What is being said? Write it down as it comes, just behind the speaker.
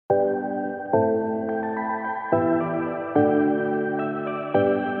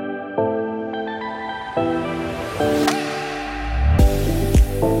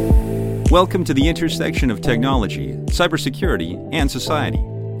Welcome to the intersection of technology, cybersecurity, and society.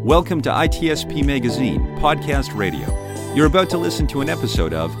 Welcome to ITSP Magazine Podcast Radio. You're about to listen to an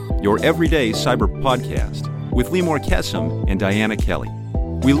episode of Your Everyday Cyber Podcast with Limor Kesem and Diana Kelly.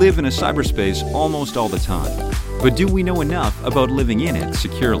 We live in a cyberspace almost all the time, but do we know enough about living in it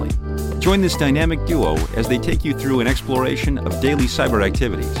securely? Join this dynamic duo as they take you through an exploration of daily cyber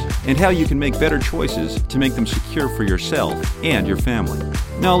activities and how you can make better choices to make them secure for yourself and your family.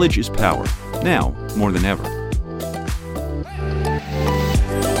 Knowledge is power, now more than ever.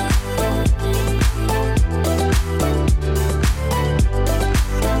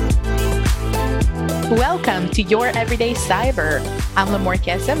 Welcome to Your Everyday Cyber. I'm Limor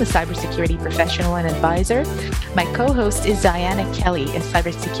Kesem, a cybersecurity professional and advisor. My co-host is Diana Kelly, a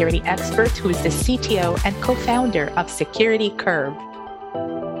cybersecurity expert who is the CTO and co-founder of Security Curve.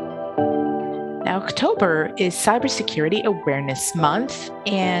 Now, October is Cybersecurity Awareness Month,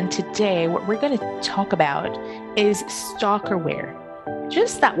 and today what we're going to talk about is stalkerware.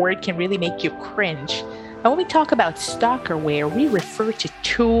 Just that word can really make you cringe. Now, when we talk about stalkerware, we refer to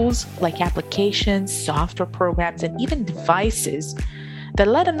tools like applications, software programs, and even devices that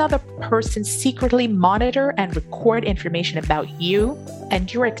let another person secretly monitor and record information about you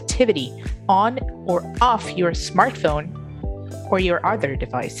and your activity on or off your smartphone or your other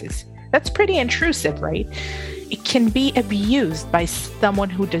devices. That's pretty intrusive, right? It can be abused by someone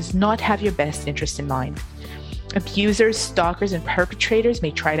who does not have your best interest in mind. Abusers, stalkers, and perpetrators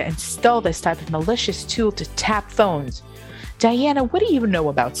may try to install this type of malicious tool to tap phones. Diana, what do you know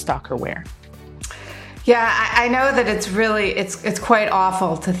about stalkerware? Yeah, I know that it's quite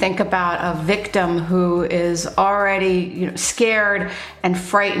awful to think about a victim who is already scared and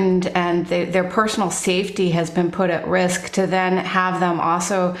frightened, and their personal safety has been put at risk, to then have them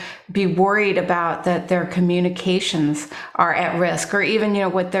also be worried about that their communications are at risk, or even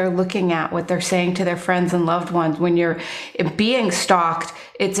what they're looking at, what they're saying to their friends and loved ones. When you're being stalked,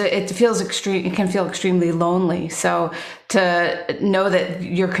 it can feel extremely lonely. So to know that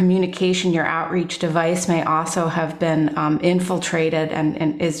your communication, your outreach device may also have been infiltrated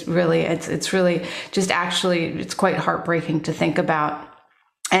and is really, it's really just actually, it's quite heartbreaking to think about.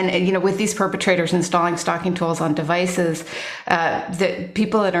 And, with these perpetrators installing stalking tools on devices, the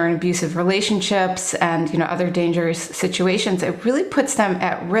people that are in abusive relationships and, other dangerous situations, it really puts them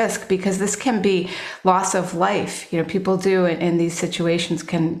at risk, because this can be loss of life. People do in these situations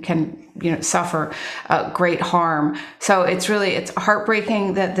can suffer great harm. So it's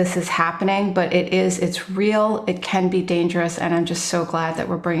heartbreaking that this is happening, but it's real. It can be dangerous. And I'm just so glad that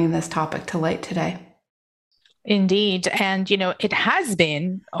we're bringing this topic to light today. Indeed. And, it has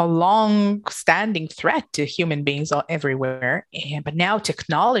been a long-standing threat to human beings everywhere. But now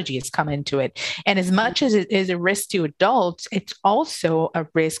technology has come into it. And as much as it is a risk to adults, it's also a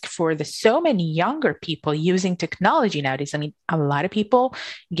risk for so many younger people using technology nowadays. I mean, a lot of people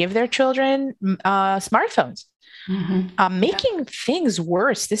give their children smartphones. Mm-hmm. Making things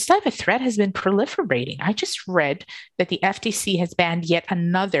worse, this type of threat has been proliferating. I just read that the FTC has banned yet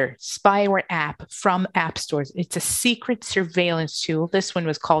another spyware app from app stores. It's a secret surveillance tool. This one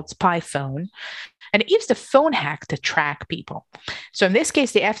was called SpyPhone, and it used a phone hack to track people. So in this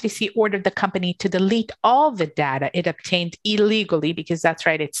case, the FTC ordered the company to delete all the data it obtained illegally, because that's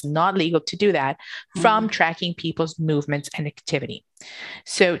right, it's not legal to do that, from tracking people's movements and activity.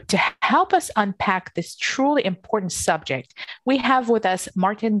 So to help us unpack this truly important subject, we have with us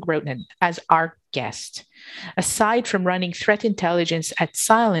Martin Grootman as our guest. Aside from running threat intelligence at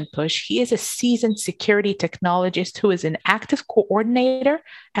Silentpush, he is a seasoned security technologist who is an active coordinator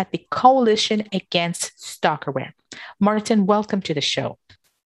at the Coalition Against Stalkerware. Martin, welcome to the show.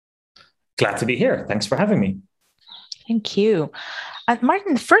 Glad to be here. Thanks for having me. Thank you.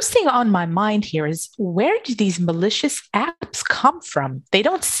 Martin, the first thing on my mind here is, where do these malicious apps come from? They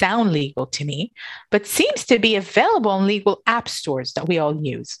don't sound legal to me, but seems to be available in legal app stores that we all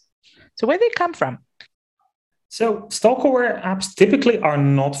use. So where do they come from? So stalkerware apps typically are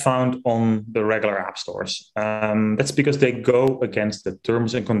not found on the regular app stores. That's because they go against the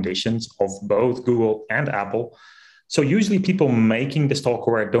terms and conditions of both Google and Apple. So usually people making the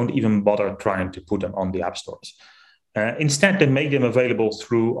stalkerware don't even bother trying to put them on the app stores. Instead, they make them available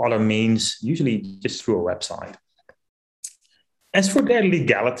through other means, usually just through a website. As for their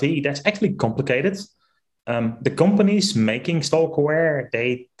legality, that's actually complicated. The companies making stalkerware,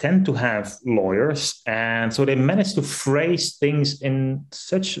 they tend to have lawyers, and so they manage to phrase things in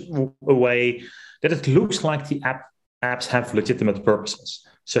such a way that it looks like the apps have legitimate purposes,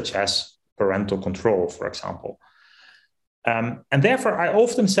 such as parental control, for example. And therefore, I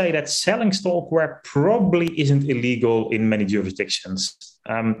often say that selling stalkerware probably isn't illegal in many jurisdictions.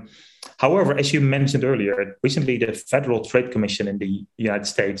 However, as you mentioned earlier, recently the Federal Trade Commission in the United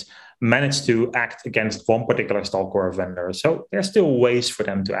States managed to act against one particular stalkerware vendor. So there's still ways for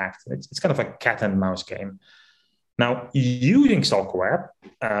them to act. It's kind of a cat and mouse game. Now, using stalkerware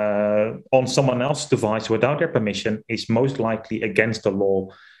on someone else's device without their permission is most likely against the law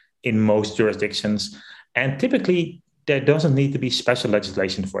in most jurisdictions. And typically, there doesn't need to be special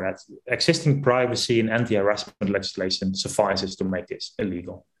legislation for that. Existing privacy and anti-harassment legislation suffices to make this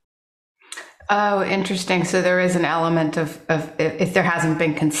illegal. Oh, interesting. So there is an element of if there hasn't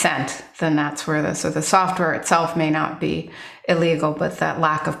been consent, then that's where the software itself may not be illegal, but that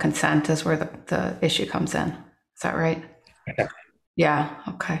lack of consent is where the issue comes in. Is that right? Yeah.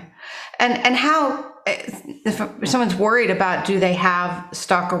 Okay. And how, if someone's worried about, do they have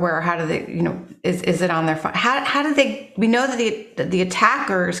stalkerware? How do they, is it on their phone? How do they, we know that the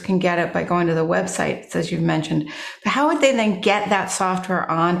attackers can get it by going to the websites, as you've mentioned, but how would they then get that software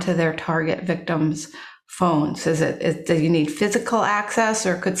onto their target victims' phones? Do you need physical access,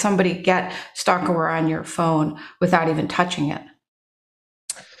 or could somebody get stalkerware on your phone without even touching it?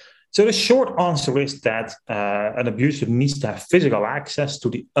 So the short answer is that an abuser needs to have physical access to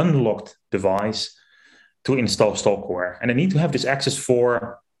the unlocked device to install stalkerware. And they need to have this access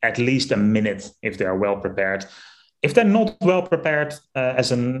for at least a minute if they are well prepared. If they're not well prepared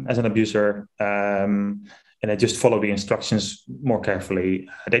as an abuser, and they just follow the instructions more carefully,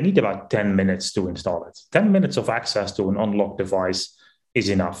 they need about 10 minutes to install it. 10 minutes of access to an unlocked device is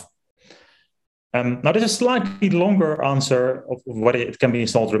enough. Now, there's a slightly longer answer of whether it can be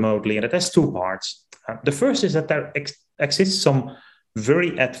installed remotely, and it has two parts. The first is that there exists some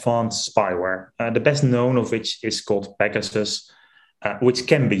very advanced spyware, the best known of which is called Pegasus, which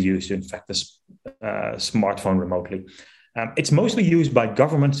can be used to infect a smartphone remotely. It's mostly used by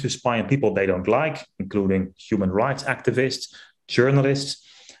governments to spy on people they don't like, including human rights activists, journalists.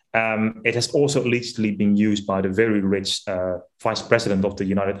 It has also allegedly been used by the very rich vice president of the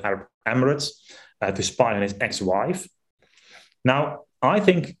United Arab Emirates to spy on his ex-wife. Now, I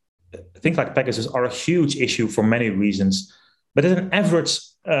think things like Pegasus are a huge issue for many reasons. But as an average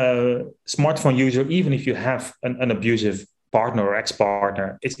smartphone user, even if you have an abusive partner or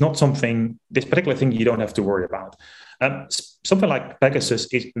ex-partner, it's not something, this particular thing you don't have to worry about. Something like Pegasus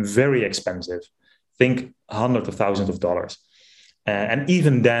is very expensive. Think hundreds of thousands of dollars. And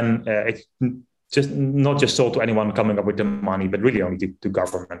even then, it's just not just sold to anyone coming up with the money, but really only to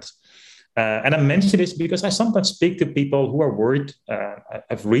governments. And I mention this because I sometimes speak to people who are worried,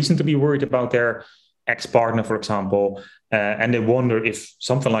 have reason to be worried about their ex-partner, for example, and they wonder if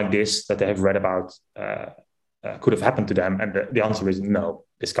something like this that they have read about could have happened to them. And the answer is no,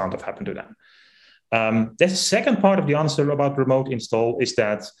 this can't have happened to them. The second part of the answer about remote install is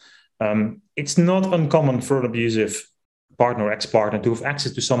that it's not uncommon for an abusive partner or ex-partner to have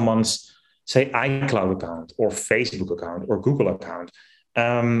access to someone's, say, iCloud account or Facebook account or Google account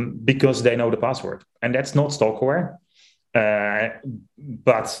because they know the password. And that's not stalkerware,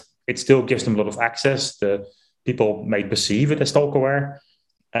 but it still gives them a lot of access. The people may perceive it as stalkerware,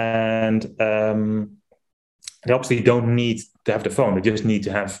 and they obviously don't need to have the phone. They just need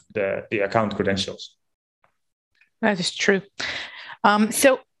to have the account credentials. That is true.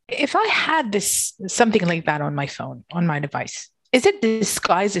 So if I had something like that on my phone, on my device, is it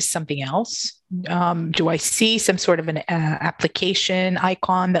disguised as something else? Do I see some sort of an application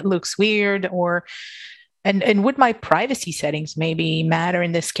icon that looks weird, and would my privacy settings maybe matter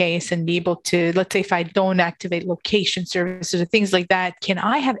in this case and be able to, let's say if I don't activate location services or things like that, can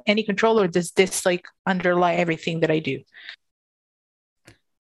I have any control, or does this underlie everything that I do?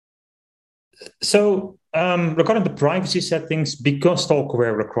 So regarding the privacy settings, because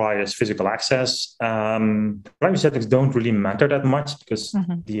stalkerware requires physical access, privacy settings don't really matter that much because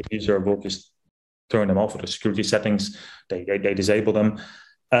the user will just turn them off with the security settings. They disable them.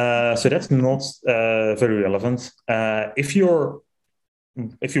 So that's not very relevant. If you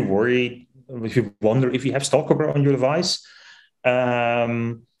worry, if you wonder if you have stalkerware on your device,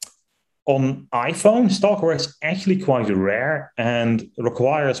 on iPhone, stalkerware is actually quite rare and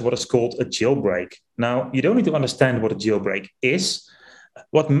requires what is called a jailbreak. Now, you don't need to understand what a jailbreak is.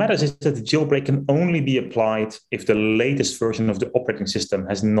 What matters is that the jailbreak can only be applied if the latest version of the operating system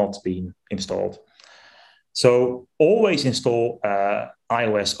has not been installed. So always install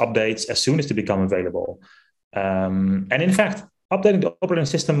iOS updates as soon as they become available. And in fact, updating the operating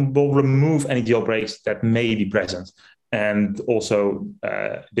system will remove any jailbreaks that may be present and also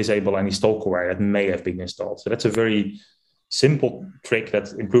disable any stalkerware that may have been installed. So that's a very simple trick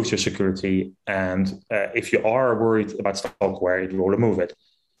that improves your security. And if you are worried about stalkerware, it will remove it.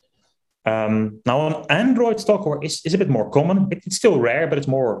 Now on Android, stalkerware is a bit more common. It's still rare, but it's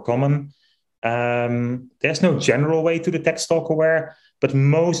more common. There's no general way to detect stalkerware, but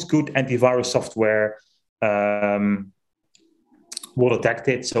most good antivirus software will detect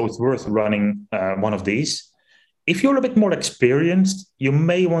it. So it's worth running one of these. If you're a bit more experienced, you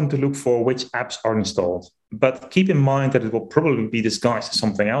may want to look for which apps are installed, but keep in mind that it will probably be disguised as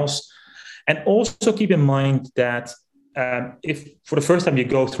something else. And also keep in mind that if for the first time you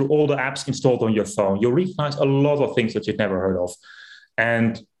go through all the apps installed on your phone, you'll recognize a lot of things that you've never heard of.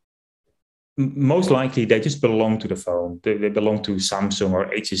 And most likely they just belong to the phone. They belong to Samsung or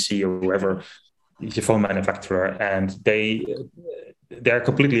HTC or whoever, your phone manufacturer, and they're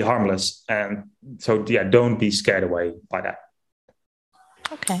completely harmless. And so, yeah, don't be scared away by that.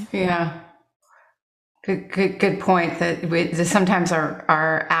 Okay. Yeah. Good point. That sometimes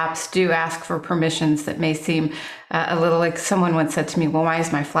our apps do ask for permissions that may seem a little like someone once said to me, well, why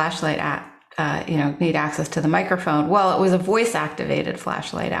is my flashlight app, need access to the microphone? Well, it was a voice activated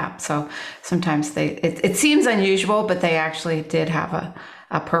flashlight app. So sometimes it seems unusual, but they actually did have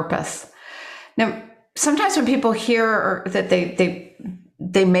a purpose. Now, sometimes when people hear that they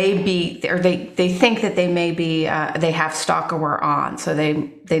may be, or they think that they may be, they have stalkerware on. So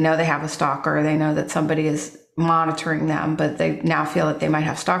they know they have a stalker, they know that somebody is monitoring them, but they now feel that they might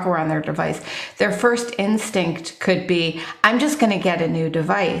have stalkerware on their device. Their first instinct could be, I'm just going to get a new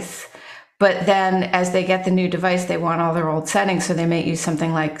device. But then as they get the new device, they want all their old settings. So they may use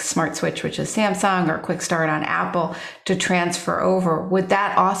something like Smart Switch, which is Samsung, or Quick Start on Apple to transfer over. Would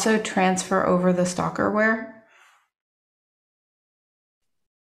that also transfer over the stalkerware?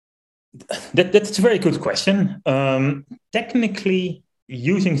 That's a very good question. Technically,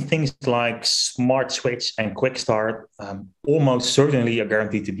 using things like Smart Switch and Quick Start almost certainly are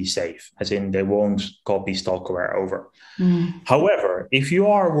guaranteed to be safe, as in they won't copy stalkerware over. However, if you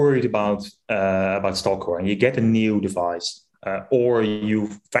are worried about stalkerware and you get a new device, or you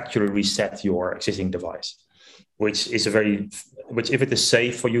factory reset your existing device, which if it is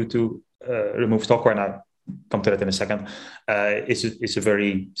safe for you to remove stalkerware, and I'll come to that in a second, it's a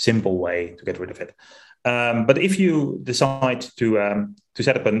very simple way to get rid of it. But if you decide to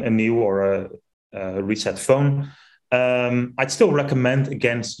set up a new or a reset phone, I'd still recommend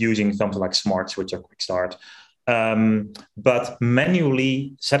against using something like Smart Switch or Quick Start. But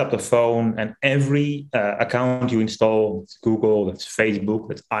manually set up the phone, and every account you install, it's Google, that's Facebook,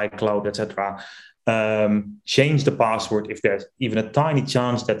 that's iCloud, etc. Change the password if there's even a tiny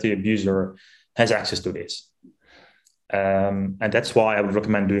chance that the abuser has access to this. And that's why I would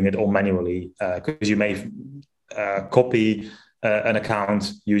recommend doing it all manually, because you may copy an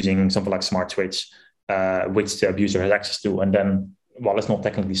account using something like Smart Switch, which the abuser has access to. And then, while it's not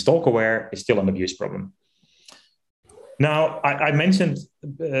technically stalkerware, it's still an abuse problem. Now, I mentioned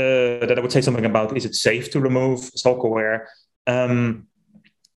that I would say something about, is it safe to remove stalkerware?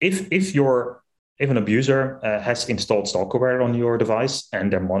 If an abuser has installed stalkerware on your device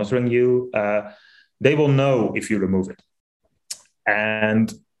and they're monitoring you, they will know if you remove it.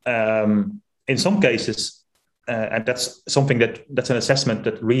 And in some cases, and that's something that's an assessment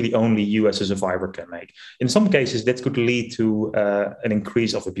that really only you as a survivor can make. In some cases, that could lead to an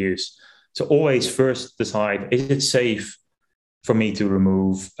increase of abuse. So always first decide, is it safe for me to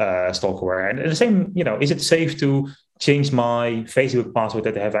remove stalkerware? And the same, is it safe to change my Facebook password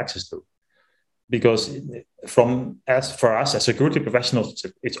that they have access to? Because for us as security professionals,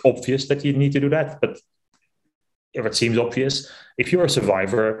 it's obvious that you need to do that. But if it seems obvious, if you're a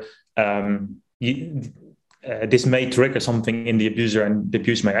survivor, this may trigger something in the abuser, and the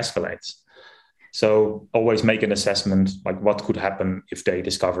abuse may escalate. So always make an assessment, like what could happen if they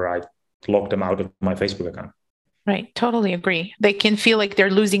discover I logged them out of my Facebook account. Right. Totally agree. They can feel like they're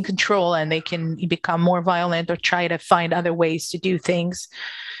losing control, and they can become more violent or try to find other ways to do things.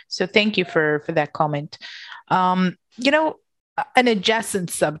 So thank you for that comment. An adjacent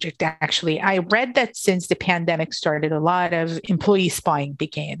subject, actually, I read that since the pandemic started, a lot of employee spying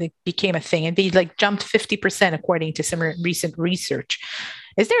became a thing, and they jumped 50% according to some recent research.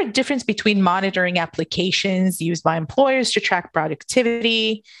 Is there a difference between monitoring applications used by employers to track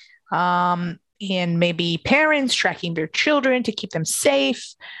productivity, and maybe parents tracking their children to keep them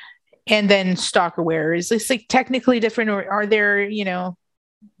safe, and then stalkerware? Is this technically different, or are there,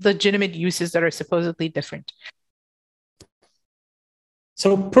 legitimate uses that are supposedly different?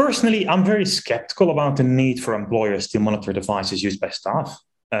 So personally, I'm very skeptical about the need for employers to monitor devices used by staff,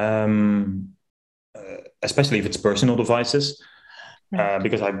 especially if it's personal devices.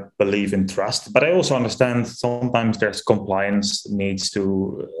 because I believe in trust. But I also understand sometimes there's compliance needs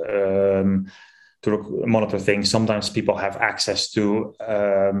to monitor things. Sometimes people have access to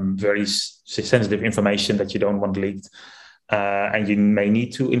very sensitive information that you don't want leaked, and you may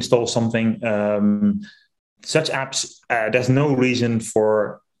need to install something. Such apps, there's no reason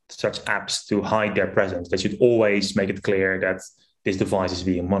for such apps to hide their presence. They should always make it clear that this device is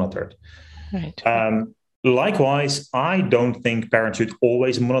being monitored. Right. Likewise, I don't think parents should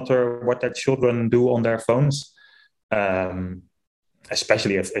always monitor what their children do on their phones,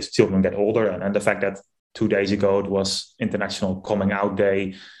 especially as children get older. And the fact that 2 days ago it was International Coming Out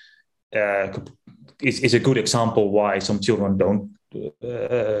Day is a good example why some children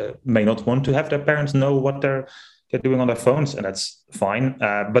may not want to have their parents know what they're doing on their phones, and that's fine.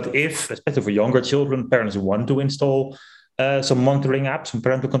 But if, especially for younger children, parents want to install some monitoring app, some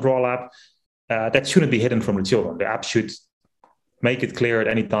parental control app, that shouldn't be hidden from the children. The app should make it clear at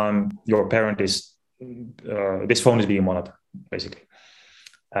any time your parent is, this phone is being monitored, basically.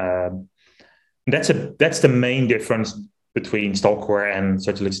 That's the main difference between stalkerware and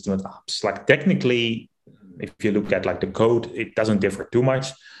such legitimate apps. Like technically, if you look at like the code, it doesn't differ too much,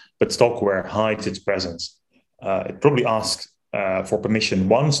 but stalkerware hides its presence. It probably asks for permission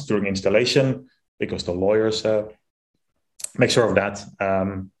once during installation because the lawyers make sure of that.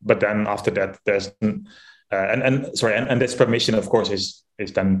 But then after that, there's and this permission, of course, is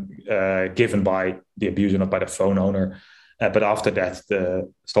then given by the abuser, not by the phone owner. But after that,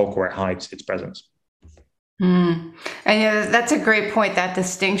 the stalkerware hides its presence. And that's a great point, that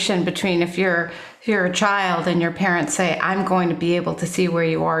distinction between if you're a child and your parents say, I'm going to be able to see where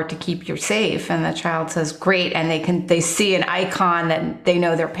you are to keep you safe, and the child says, great, and they see an icon that they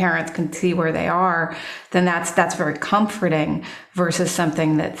know their parents can see where they are, then that's very comforting versus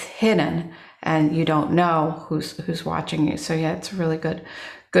something that's hidden and you don't know who's watching you. So yeah, it's a really good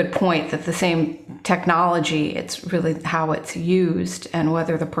point that the same technology, it's really how it's used and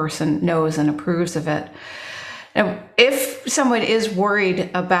whether the person knows and approves of it. Now, if someone is worried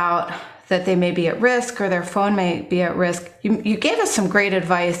about that they may be at risk or their phone may be at risk, you gave us some great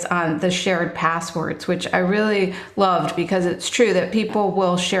advice on the shared passwords, which I really loved, because it's true that people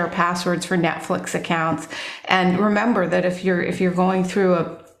will share passwords for Netflix accounts. And remember that if you're going through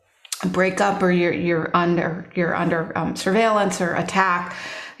a breakup or you're under surveillance or attack,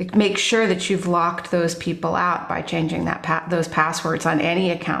 make sure that you've locked those people out by changing those passwords on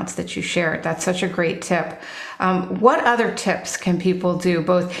any accounts that you shared. That's such a great tip. What other tips can people do,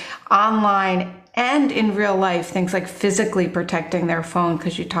 both online and in real life? Things like physically protecting their phone,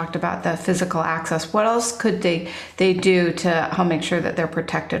 because you talked about the physical access. What else could they do to help make sure that they're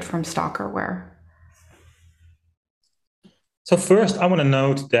protected from stalkerware? So first, I want to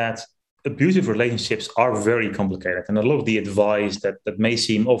note that abusive relationships are very complicated, and a lot of the advice that may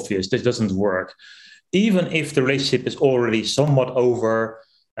seem obvious, this doesn't work. Even if the relationship is already somewhat over,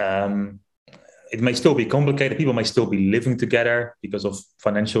 it may still be complicated. People may still be living together because of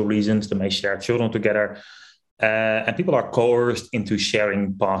financial reasons. They may share children together. And people are coerced into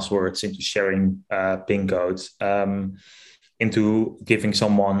sharing passwords, into sharing PIN codes, into giving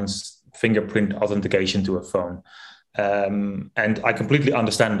someone's fingerprint authentication to a phone. And I completely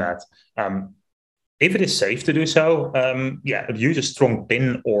understand that. If it is safe to do so, use a strong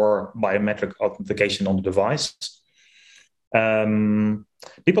PIN or biometric authentication on the device.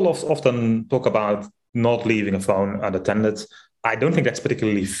 People often talk about not leaving a phone unattended. I don't think that's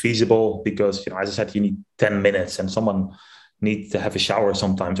particularly feasible because, as I said, you need 10 minutes and someone needs to have a shower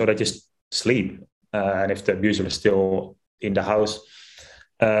sometimes, or they just sleep. And if the abuser is still in the house,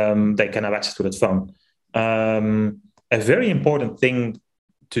 they can have access to that phone. A very important thing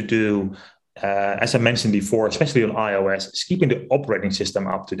to do, as I mentioned before, especially on iOS, is keeping the operating system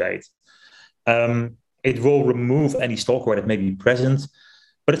up to date. It will remove any stalkerware that may be present,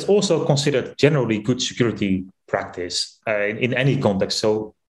 but it's also considered generally good security practice in any context.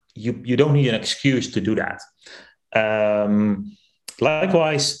 So you don't need an excuse to do that.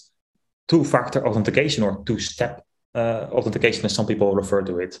 Likewise, two-factor authentication or two-step authentication, as some people refer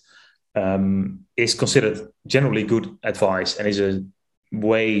to it, is considered generally good advice and is a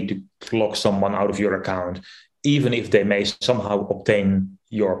way to lock someone out of your account, even if they may somehow obtain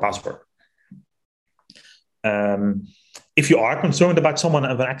your password. If you are concerned about someone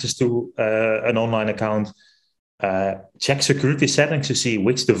having access to an online account, check security settings to see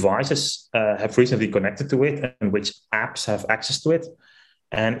which devices have recently connected to it and which apps have access to it.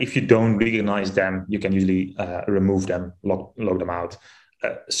 And if you don't recognize them, you can usually remove them, log them out.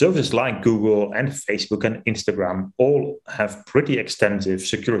 Services like Google and Facebook and Instagram all have pretty extensive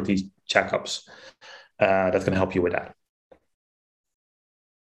security checkups that can help you with that.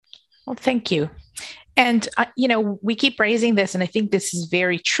 Well, thank you. And, we keep raising this, and I think this is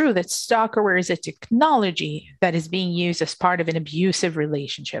very true, that stalkerware is a technology that is being used as part of an abusive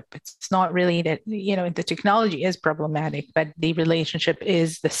relationship. It's not really that, the technology is problematic, but the relationship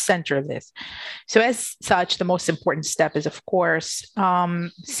is the center of this. So as such, the most important step is, of course,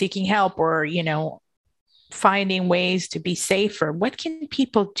 seeking help or, finding ways to be safer. What can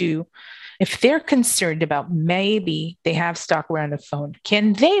people do if they're concerned about maybe they have stalkerware on the phone?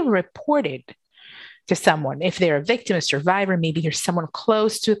 Can they report it to someone? If they're a victim, a survivor, maybe there's someone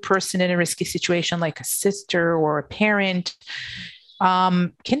close to a person in a risky situation, like a sister or a parent.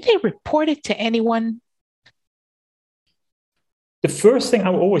 Can they report it to anyone? The first thing I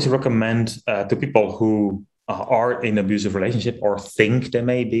would always recommend to people who are in an abusive relationship or think they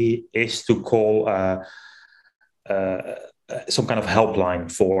may be is to call some kind of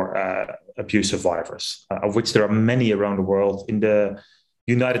helpline for abuse survivors, of which there are many around the world. In the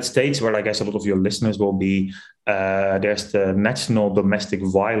United States, where I guess a lot of your listeners will be, there's the National Domestic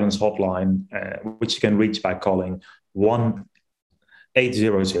Violence Hotline, which you can reach by calling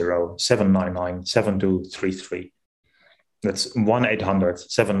 1-800-799-7233. That's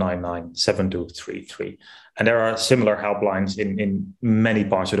 1-800-799-7233. And there are similar helplines in many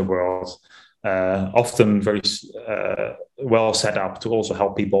parts of the world, often very well set up to also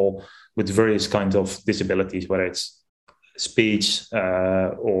help people with various kinds of disabilities, whether it's speech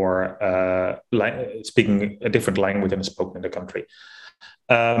or speaking a different language than is spoken in the country.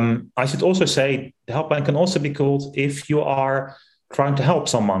 I should also say the helpline can also be called if you are trying to help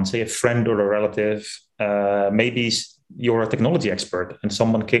someone, say a friend or a relative. Maybe you're a technology expert and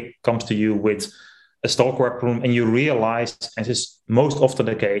someone comes to you with a stalkerware problem and you realize, as is most often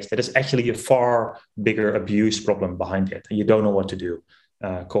the case, that it's actually a far bigger abuse problem behind it and you don't know what to do.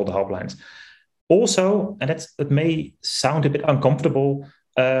 Call the helplines. Also, and it may sound a bit uncomfortable,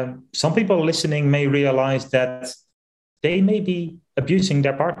 some people listening may realize that they may be abusing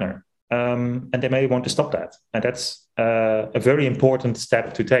their partner, and they may want to stop that. And that's a very important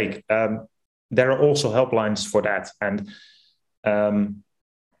step to take. There are also helplines for that. And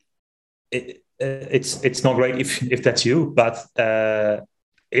it's not great if that's you, but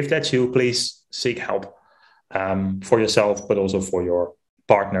if that's you, please seek help for yourself, but also for your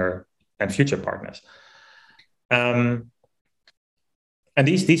partner and future partners. And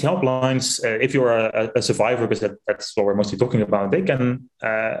these helplines, if you're a survivor, because that's what we're mostly talking about,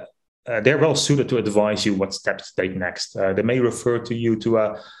 they're well suited to advise you what steps to take next. They may refer to you to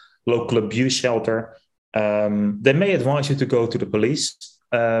a local abuse shelter. They may advise you to go to the police,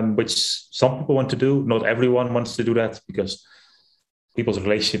 which some people want to do. Not everyone wants to do that because people's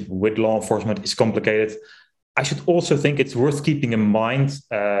relationship with law enforcement is complicated. I should also think it's worth keeping in mind,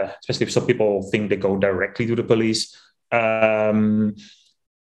 especially if some people think they go directly to the police.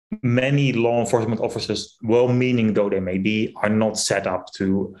 Many law enforcement officers, well-meaning though they may be, are not set up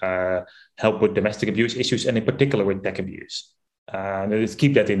to help with domestic abuse issues, and in particular with tech abuse. Let's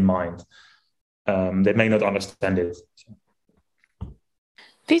keep that in mind. They may not understand it.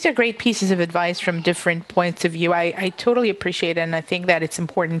 These are great pieces of advice from different points of view. I totally appreciate it. And I think that it's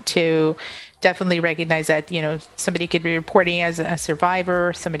important to definitely recognize that, somebody could be reporting as a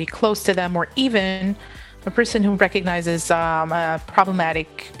survivor, somebody close to them, or even a person who recognizes a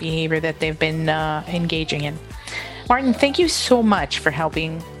problematic behavior that they've been engaging in. Martin, thank you so much for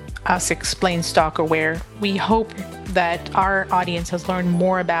helping us explain stalkerware. We hope that our audience has learned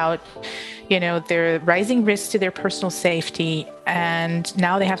more about their rising risks to their personal safety, and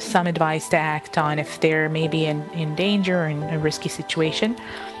now they have some advice to act on if they're maybe in danger or in a risky situation.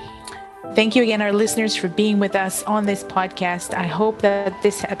 Thank you again, our listeners, for being with us on this podcast. I hope that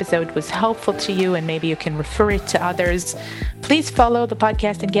this episode was helpful to you and maybe you can refer it to others. Please follow the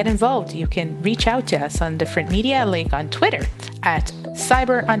podcast and get involved. You can reach out to us on different media, like on Twitter at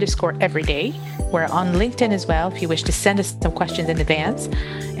cyber_everyday. We're on LinkedIn as well if you wish to send us some questions in advance.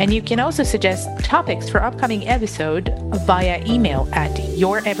 And you can also suggest topics for upcoming episode via email at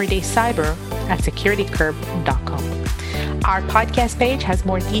youreverydaycyber@securitycurb.com. Our podcast page has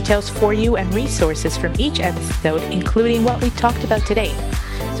more details for you and resources from each episode, including what we talked about today.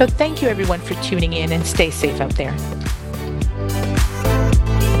 So thank you everyone for tuning in, and stay safe out there.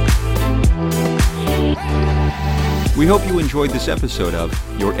 We hope you enjoyed this episode of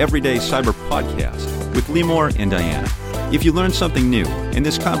Your Everyday Cyber Podcast with Limor and Diana. If you learned something new and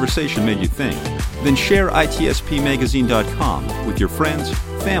this conversation made you think, then share itspmagazine.com with your friends,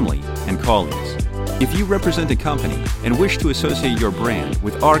 family, and colleagues. If you represent a company and wish to associate your brand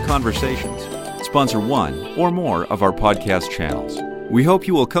with our conversations, sponsor one or more of our podcast channels. We hope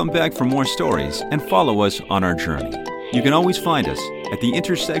you will come back for more stories and follow us on our journey. You can always find us at the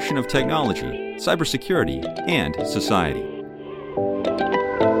intersection of technology, cybersecurity, and society.